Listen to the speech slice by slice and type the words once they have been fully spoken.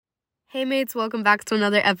Hey mates, welcome back to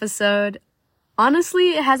another episode. Honestly,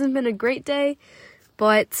 it hasn't been a great day,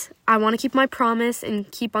 but I want to keep my promise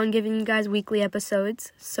and keep on giving you guys weekly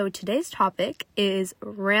episodes. So today's topic is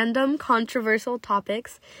random controversial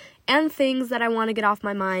topics and things that I want to get off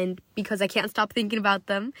my mind because I can't stop thinking about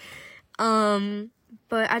them.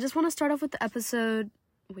 But I just want to start off with the episode.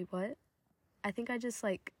 Wait, what? I think I just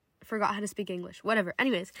forgot how to speak English. Whatever.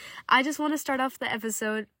 Anyways, I just want to start off the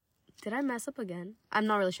episode. Did I mess up again? I'm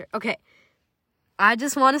not really sure. Okay. I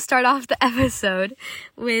just want to start off the episode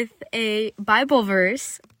with a Bible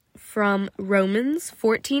verse from Romans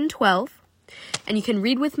 14:12. And you can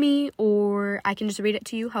read with me or I can just read it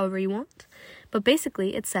to you however you want. But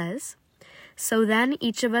basically it says, "So then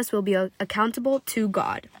each of us will be accountable to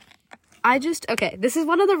God." This is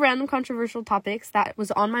one of the random controversial topics that was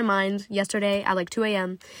on my mind yesterday at 2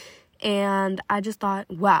 a.m. And I just thought,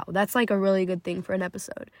 wow, that's a really good thing for an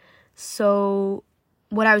episode. So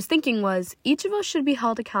what I was thinking was each of us should be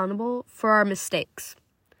held accountable for our mistakes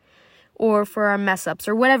or for our mess ups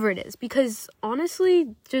or whatever it is. Because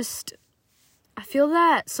honestly, I feel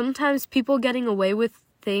that sometimes people getting away with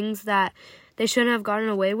things that they shouldn't have gotten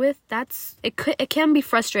away with, it can be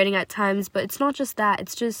frustrating at times, but it's not just that.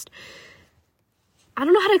 It's just, I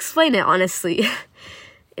don't know how to explain it, honestly.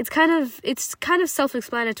 It's kind of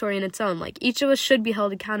self-explanatory in its own. Each of us should be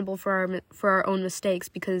held accountable for our own mistakes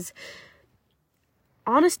because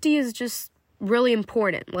honesty is just really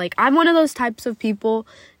important. I'm one of those types of people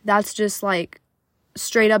that's just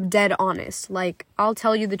straight up dead honest. I'll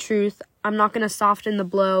tell you the truth. I'm not going to soften the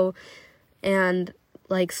blow and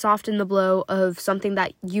soften the blow of something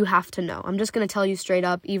that you have to know. I'm just going to tell you straight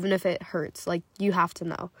up, even if it hurts. You have to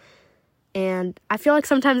know. And I feel like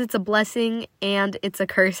sometimes it's a blessing and it's a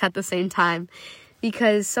curse at the same time.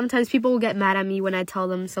 Because sometimes people will get mad at me when I tell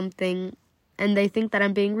them something and they think that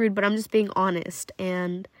I'm being rude, but I'm just being honest.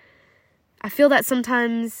 And I feel that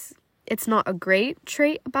sometimes it's not a great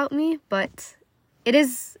trait about me, but it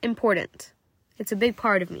is important. It's a big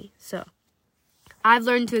part of me. So I've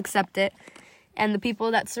learned to accept it. And the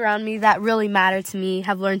people that surround me that really matter to me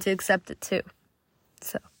have learned to accept it too.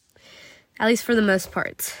 So, at least for the most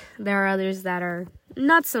part. There are others that are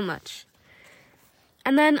not so much.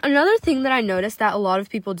 And then another thing that I noticed that a lot of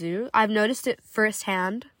people do, I've noticed it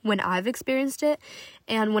firsthand when I've experienced it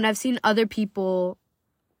and when I've seen other people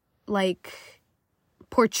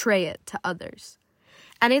portray it to others.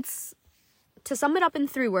 And it's, to sum it up in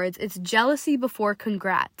 3 words, it's jealousy before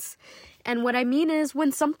congrats. And what I mean is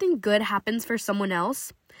when something good happens for someone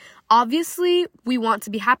else, obviously we want to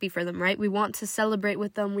be happy for them, right? We want to celebrate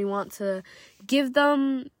with them. We want to give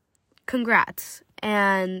them congrats.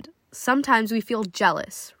 And sometimes we feel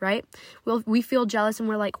jealous, right? We feel jealous and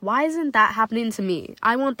we're like, why isn't that happening to me?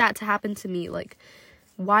 I want that to happen to me.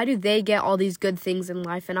 Why do they get all these good things in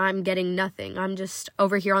life and I'm getting nothing? I'm just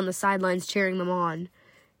over here on the sidelines cheering them on.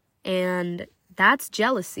 And that's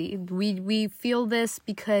jealousy. We feel this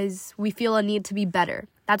because we feel a need to be better.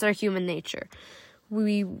 That's our human nature.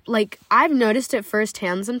 I've noticed it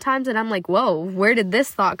firsthand sometimes and I'm like, whoa, where did this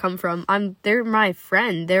thought come from? They're my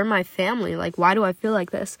friend. They're my family. Why do I feel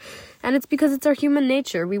like this? And it's because it's our human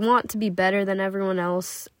nature. We want to be better than everyone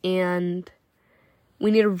else and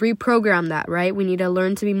we need to reprogram that, right? We need to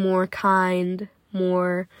learn to be more kind,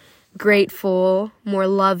 more grateful, more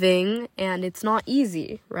loving, and it's not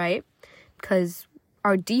easy, right? Because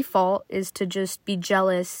our default is to just be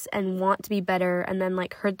jealous and want to be better and then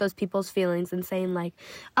hurt those people's feelings and saying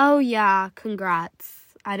oh yeah,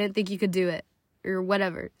 congrats. I didn't think you could do it or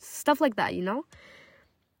whatever. Stuff like that, you know?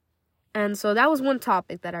 And so that was one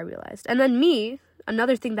topic that I realized. And then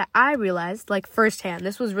another thing that I realized firsthand,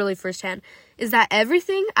 this was really firsthand, is that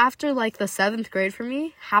everything after the 7th grade for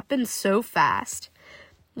me happened so fast.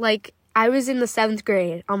 I was in the 7th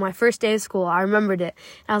grade on my first day of school. I remembered it.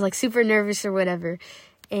 And I was super nervous or whatever.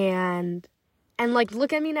 And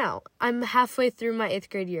look at me now. I'm halfway through my 8th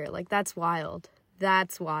grade year. That's wild.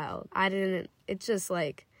 That's wild. It's just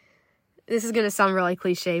this is going to sound really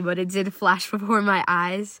cliche, but it did flash before my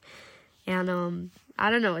eyes. And, I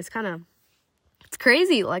don't know. It's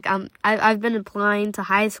crazy. I've been applying to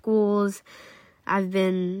high schools. I've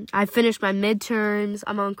finished my midterms.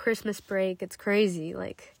 I'm on Christmas break. It's crazy.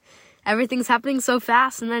 Everything's happening so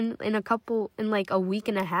fast, and then in a week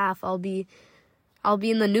and a half, I'll be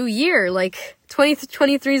in the new year.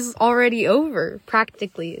 2023 is already over,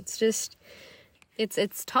 practically. It's just,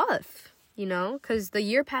 it's tough, because the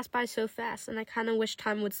year passed by so fast, and I kind of wish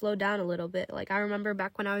time would slow down a little bit. I remember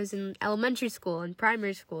back when I was in elementary school and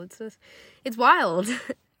primary school. It's wild.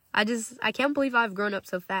 I can't believe I've grown up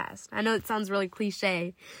so fast. I know it sounds really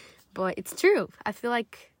cliche, but it's true. I feel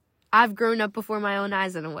like I've grown up before my own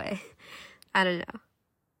eyes in a way. I don't know.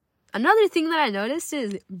 Another thing that I noticed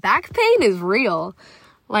is back pain is real.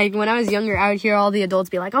 Like, when I was younger, I would hear all the adults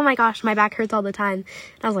be like, oh my gosh, my back hurts all the time.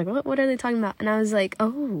 And I was like, what are they talking about? And I was like,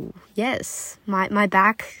 oh, yes, my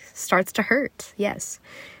back starts to hurt, yes.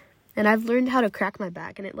 And I've learned how to crack my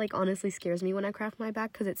back, and it, like, honestly scares me when I crack my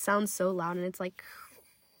back because it sounds so loud, and it's like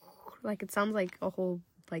it sounds like a whole,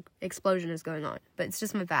 like, explosion is going on. But it's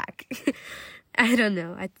just my back. I don't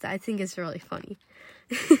know. I think it's really funny.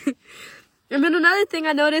 And then another thing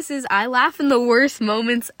I notice is I laugh in the worst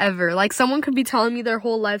moments ever. Like, someone could be telling me their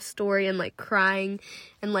whole life story and, like, crying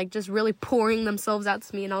and, like, just really pouring themselves out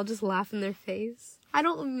to me, and I'll just laugh in their face. I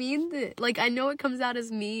don't mean it. Like, I know it comes out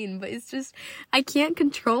as mean, but it's just, I can't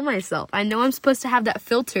control myself. I know I'm supposed to have that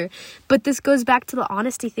filter, but this goes back to the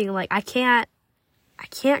honesty thing. Like, I can't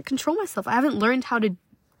control myself. I haven't learned how to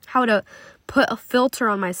put a filter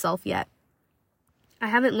on myself yet. I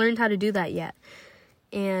haven't learned how to do that yet.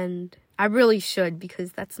 And I really should,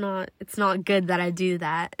 because it's not good that I do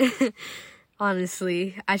that.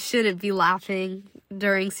 Honestly, I shouldn't be laughing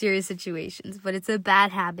during serious situations, but it's a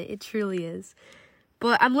bad habit. It truly is.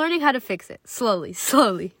 But I'm learning how to fix it.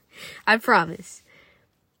 Slowly. I promise.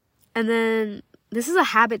 And then, this is a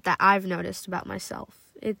habit that I've noticed about myself.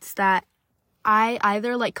 It's that I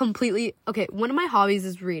either, like, completely... Okay, one of my hobbies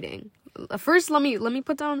is reading. First, let me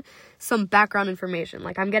put down some background information.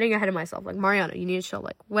 Like, I'm getting ahead of myself. Like, Mariana, you need to chill.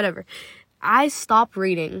 Like, whatever. I stop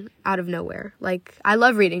reading out of nowhere. Like, I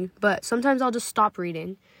love reading, but sometimes I'll just stop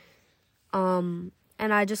reading. And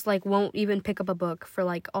I just, like, won't even pick up a book for,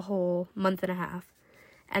 like, a whole month and a half.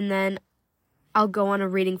 And then I'll go on a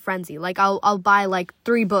reading frenzy. Like, I'll buy, like,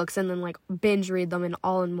 3 books and then, like, binge read them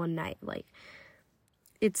all in one night. Like,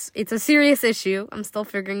 it's a serious issue. I'm still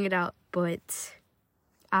figuring it out, but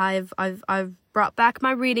I've brought back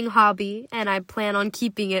my reading hobby, and I plan on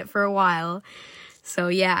keeping it for a while. So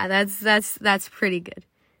yeah, that's pretty good.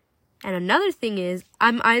 And another thing is,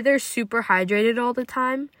 I'm either super hydrated all the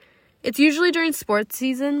time. It's usually during sports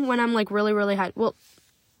season when I'm, like, really, really high. Well,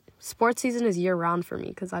 sports season is year-round for me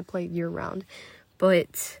because I play year-round.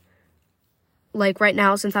 But, like, right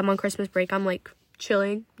now, since I'm on Christmas break, I'm, like,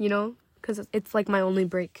 chilling, you know? Because it's, like, my only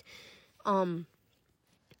break. But,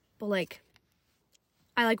 like,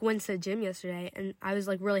 I, like, went to the gym yesterday, and I was,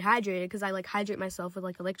 like, really hydrated because I, like, hydrate myself with,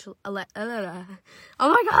 like, oh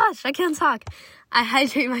my gosh, I can't talk. I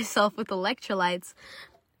hydrate myself with electrolytes.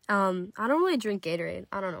 I don't really drink Gatorade.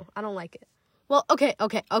 I don't know. I don't like it. Well, okay.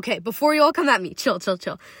 Before you all come at me, chill.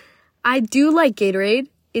 I do like Gatorade.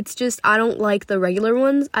 It's just I don't like the regular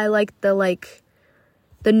ones. I like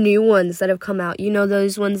the new ones that have come out. You know,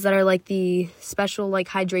 those ones that are, like, the special, like,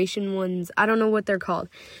 hydration ones. I don't know what they're called,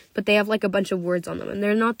 but they have, like, a bunch of words on them, and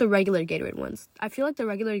they're not the regular Gatorade ones. I feel like the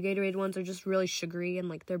regular Gatorade ones are just really sugary, and,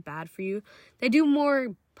 like, they're bad for you. They do more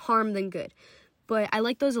harm than good. But I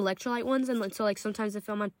like those electrolyte ones, and, like, so, like, sometimes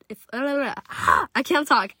I can't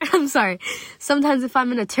talk. I'm sorry. Sometimes if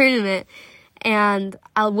I'm in a tournament, and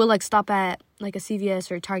we'll, like, stop at, like, a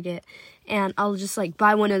CVS or a Target, and I'll just, like,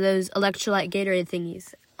 buy one of those electrolyte Gatorade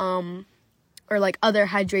thingies, or, like, other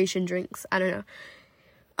hydration drinks, I don't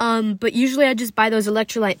know, but usually I just buy those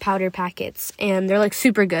electrolyte powder packets, and they're, like,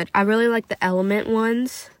 super good. I really like the Element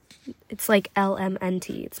ones. It's, like,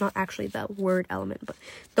 LMNT. It's not actually the word element, but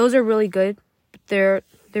those are really good. They're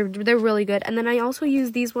really good. And then I also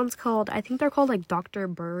use these ones I think they're called, like, Dr.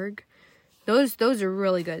 Berg. Those are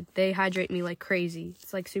really good. They hydrate me like crazy.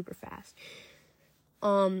 It's, like, super fast.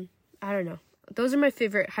 I don't know. Those are my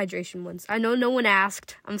favorite hydration ones. I know no one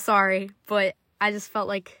asked. I'm sorry. But I just felt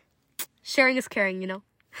like sharing is caring, you know?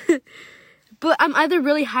 But I'm either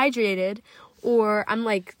really hydrated or I'm,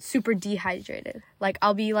 like, super dehydrated. Like,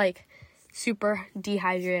 I'll be, like, super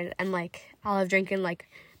dehydrated and, like, I'll have drinking, like,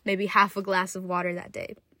 maybe half a glass of water that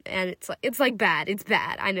day. And it's bad. It's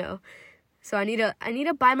bad. I know. So I need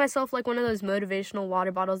to buy myself, like, one of those motivational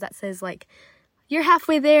water bottles that says, like, you're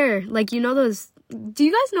halfway there. Like, you know those, do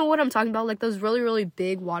you guys know what I'm talking about? Like, those really, really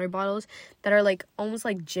big water bottles that are, like, almost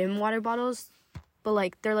like gym water bottles, but,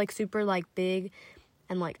 like, they're, like, super, like, big,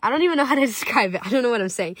 and, like, I don't even know how to describe it. I don't know what I'm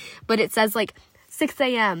saying, but it says, like, 6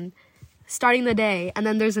 a.m., starting the day, and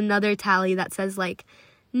then there's another tally that says, like,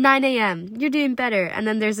 9 a.m., you're doing better, and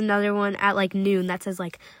then there's another one at, like, noon that says,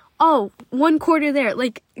 like, oh, 1/4 there.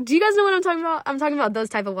 Like, do you guys know what I'm talking about? I'm talking about those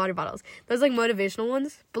type of water bottles. Those, like, motivational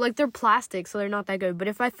ones. But, like, they're plastic, so they're not that good. But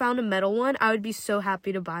if I found a metal one, I would be so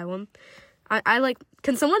happy to buy one. I like,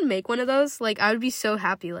 can someone make one of those? Like, I would be so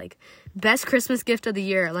happy. Like, best Christmas gift of the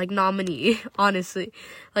year, like, nominee, honestly.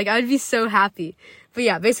 Like, I would be so happy. But,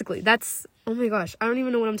 yeah, basically, that's, oh, my gosh, I don't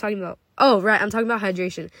even know what I'm talking about. Oh, right, I'm talking about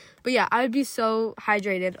hydration. But yeah, I would be so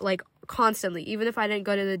hydrated, like, constantly, even if I didn't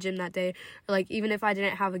go to the gym that day, or, like, even if I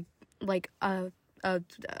didn't have,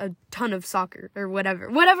 a ton of soccer, or whatever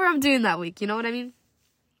I'm doing that week, you know what I mean?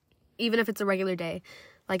 Even if it's a regular day.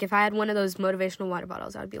 Like, if I had one of those motivational water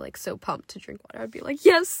bottles, I'd be, like, so pumped to drink water. I'd be like,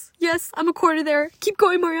 yes, I'm a quarter there. Keep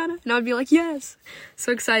going, Mariana. And I'd be like, yes.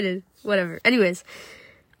 So excited. Whatever. Anyways,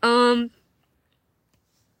 another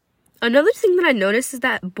thing that I noticed is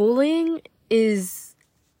that bullying is,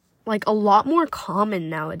 like, a lot more common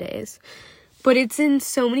nowadays. But it's in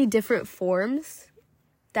so many different forms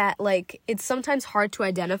that, like, it's sometimes hard to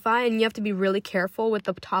identify, and you have to be really careful with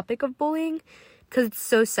the topic of bullying because it's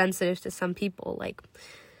so sensitive to some people. Like,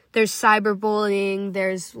 there's cyberbullying,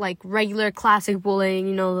 there's, like, regular classic bullying,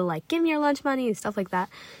 you know, like, give me your lunch money and stuff like that.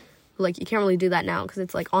 Like, you can't really do that now because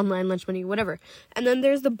it's, like, online lunch money, whatever. And then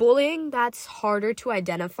there's the bullying that's harder to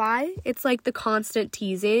identify. It's, like, the constant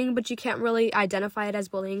teasing, but you can't really identify it as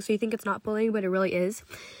bullying, so you think it's not bullying, but it really is.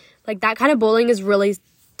 Like, that kind of bullying is really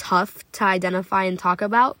tough to identify and talk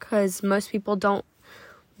about because most people don't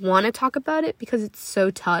want to talk about it because it's so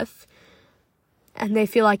tough and they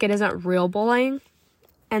feel like it isn't real bullying.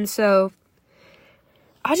 And so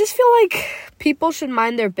I just feel like people should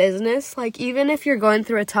mind their business. Like, even if you're going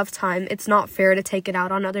through a tough time, it's not fair to take it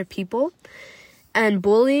out on other people. And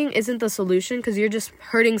bullying isn't the solution because you're just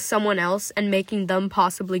hurting someone else and making them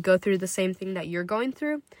possibly go through the same thing that you're going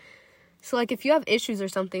through. So, like, if you have issues or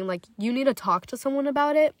something, like, you need to talk to someone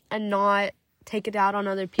about it and not take it out on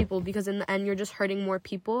other people because in the end, you're just hurting more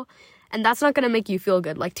people. And that's not going to make you feel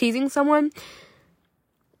good. Like, teasing someone,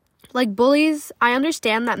 like, bullies, I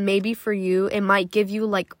understand that maybe for you, it might give you,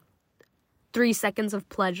 like, 3 seconds of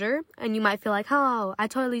pleasure. And you might feel like, oh, I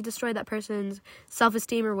totally destroyed that person's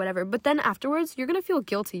self-esteem or whatever. But then afterwards, you're going to feel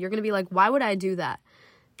guilty. You're going to be like, why would I do that?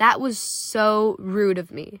 That was so rude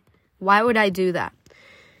of me. Why would I do that?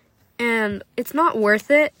 And it's not worth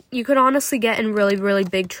it. You could honestly get in really, really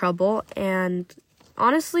big trouble. And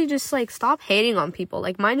honestly, just, like, stop hating on people.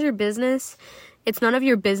 Like, mind your business. It's none of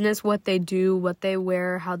your business what they do, what they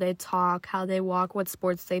wear, how they talk, how they walk, what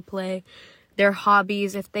sports they play, their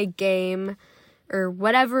hobbies, if they game, or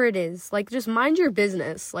whatever it is. Like, just mind your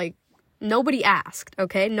business. Like, nobody asked,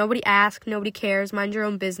 okay? Nobody asked. Nobody cares. Mind your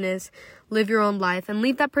own business. Live your own life. And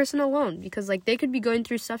leave that person alone. Because, like, they could be going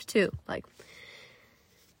through stuff too. Like,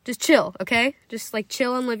 just chill, okay? Just, like,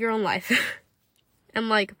 chill and live your own life. And,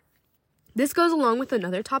 like, this goes along with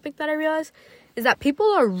another topic that I realized is that people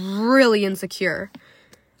are really insecure.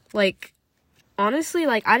 Like, honestly,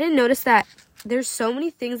 like, I didn't notice that there's so many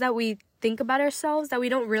things that we think about ourselves that we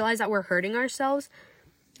don't realize that we're hurting ourselves.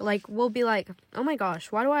 Like, we'll be like, oh my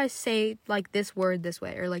gosh, why do I say, like, this word this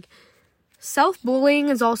way? Or, like, self-bullying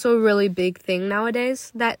is also a really big thing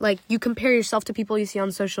nowadays. That, like, you compare yourself to people you see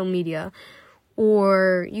on social media.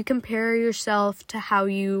 Or you compare yourself to how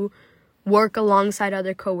you work alongside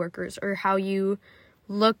other coworkers, or how you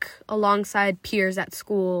look alongside peers at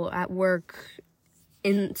school, at work,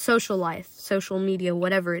 in social life, social media,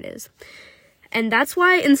 whatever it is. And that's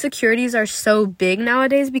why insecurities are so big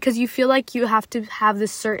nowadays, because you feel like you have to have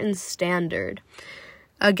this certain standard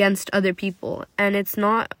against other people. And it's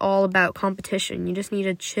not all about competition. You just need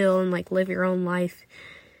to chill and, like, live your own life.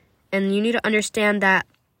 And you need to understand that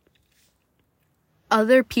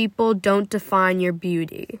other people don't define your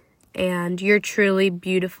beauty, and you're truly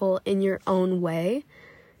beautiful in your own way,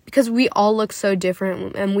 because we all look so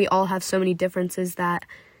different and we all have so many differences that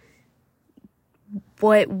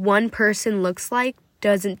what one person looks like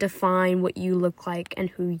doesn't define what you look like and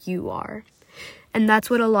who you are. And that's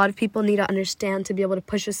what a lot of people need to understand to be able to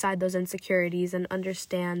push aside those insecurities and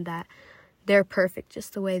understand that they're perfect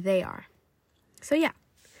just the way they are. So yeah.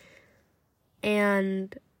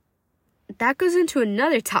 And that goes into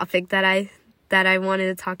another topic that I wanted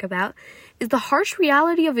to talk about, is the harsh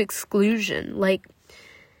reality of exclusion. Like,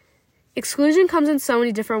 exclusion comes in so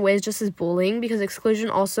many different ways, just as bullying, because exclusion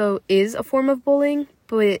also is a form of bullying,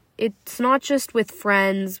 but it's not just with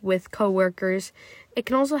friends, with coworkers. It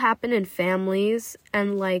can also happen in families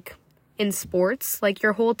and, like, in sports. Like,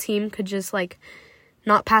 your whole team could just, like,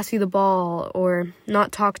 not pass you the ball, or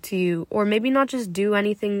not talk to you, or maybe not just do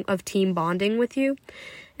anything of team bonding with you.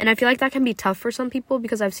 And I feel like that can be tough for some people,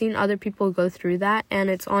 because I've seen other people go through that, and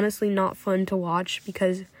it's honestly not fun to watch,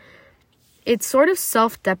 because it's sort of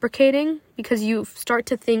self-deprecating, because you start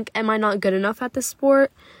to think, am I not good enough at this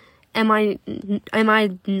sport? Am I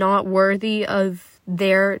not worthy of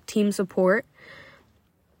their team support?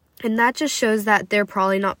 And that just shows that they're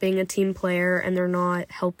probably not being a team player and they're not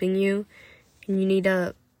helping you. And you need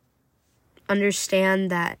to understand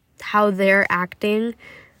that how they're acting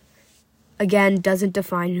again, doesn't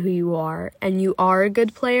define who you are. And you are a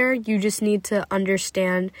good player. You just need to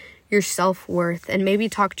understand your self-worth and maybe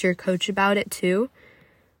talk to your coach about it too,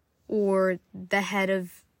 or the head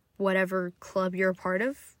of whatever club you're a part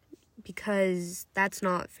of, because that's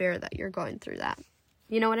not fair that you're going through that.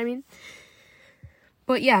 You know what I mean?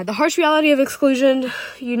 But yeah, the harsh reality of exclusion,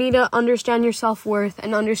 you need to understand your self-worth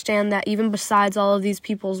and understand that even besides all of these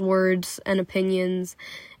people's words and opinions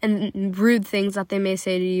and rude things that they may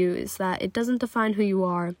say to you, is that it doesn't define who you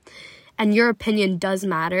are. And your opinion does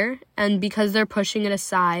matter. And because they're pushing it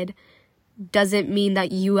aside, doesn't mean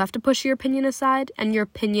that you have to push your opinion aside. And your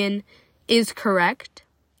opinion is correct.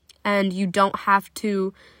 And you don't have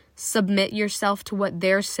to submit yourself to what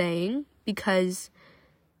they're saying, because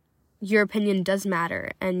your opinion does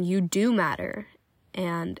matter and you do matter,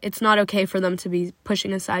 and it's not okay for them to be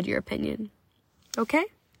pushing aside your opinion. Okay?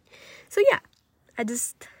 So yeah, I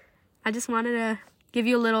just wanted to give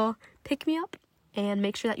you a little pick me up and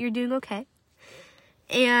make sure that you're doing okay.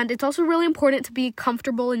 And it's also really important to be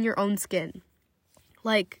comfortable in your own skin.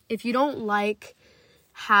 Like, if you don't like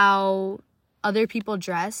how other people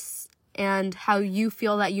dress and how you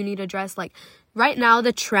feel that you need to dress, like right now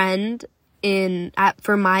the trend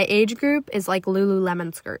for my age group is like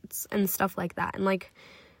Lululemon skirts and stuff like that. And like,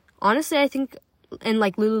 honestly, I think, and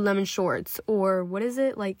like Lululemon shorts, or what is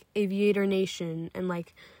it, like Aviator Nation, and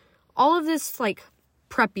like all of this like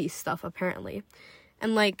preppy stuff apparently.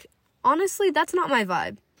 And like, honestly, that's not my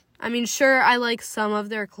vibe. I mean, sure, I like some of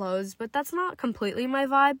their clothes, but that's not completely my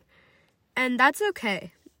vibe. And that's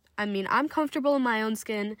okay. I mean, I'm comfortable in my own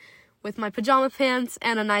skin with my pajama pants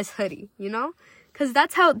and a nice hoodie, you know? Because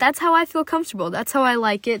that's how I feel comfortable. That's how I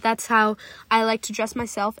like it. That's how I like to dress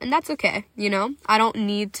myself. And that's okay, you know? I don't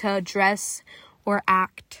need to dress or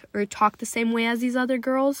act or talk the same way as these other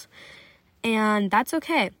girls. And that's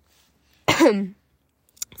okay.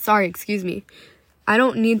 Sorry, excuse me. I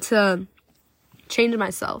don't need to change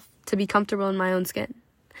myself to be comfortable in my own skin.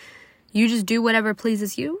 You just do whatever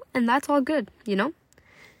pleases you, and that's all good, you know?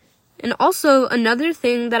 And also, another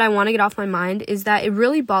thing that I want to get off my mind is that it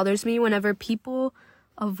really bothers me whenever people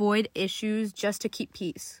avoid issues just to keep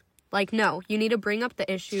peace. Like, no, you need to bring up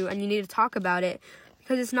the issue and you need to talk about it,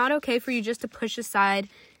 because it's not okay for you just to push aside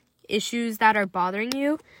issues that are bothering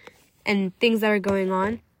you and things that are going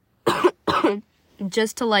on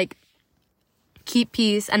just to, like, keep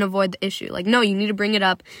peace and avoid the issue. Like, no, you need to bring it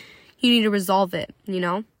up. You need to resolve it, you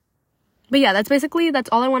know? But yeah, that's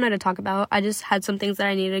all I wanted to talk about. I just had some things that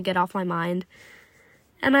I needed to get off my mind.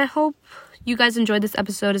 And I hope you guys enjoyed this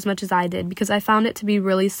episode as much as I did, because I found it to be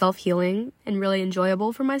really self-healing and really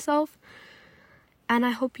enjoyable for myself. And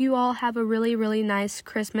I hope you all have a really, really nice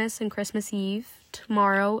Christmas and Christmas Eve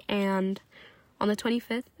tomorrow and on the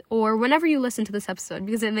 25th, or whenever you listen to this episode,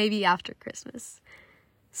 because it may be after Christmas.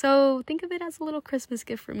 So think of it as a little Christmas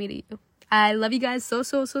gift from me to you. I love you guys so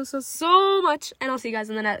much, and I'll see you guys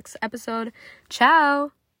in the next episode.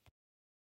 Ciao!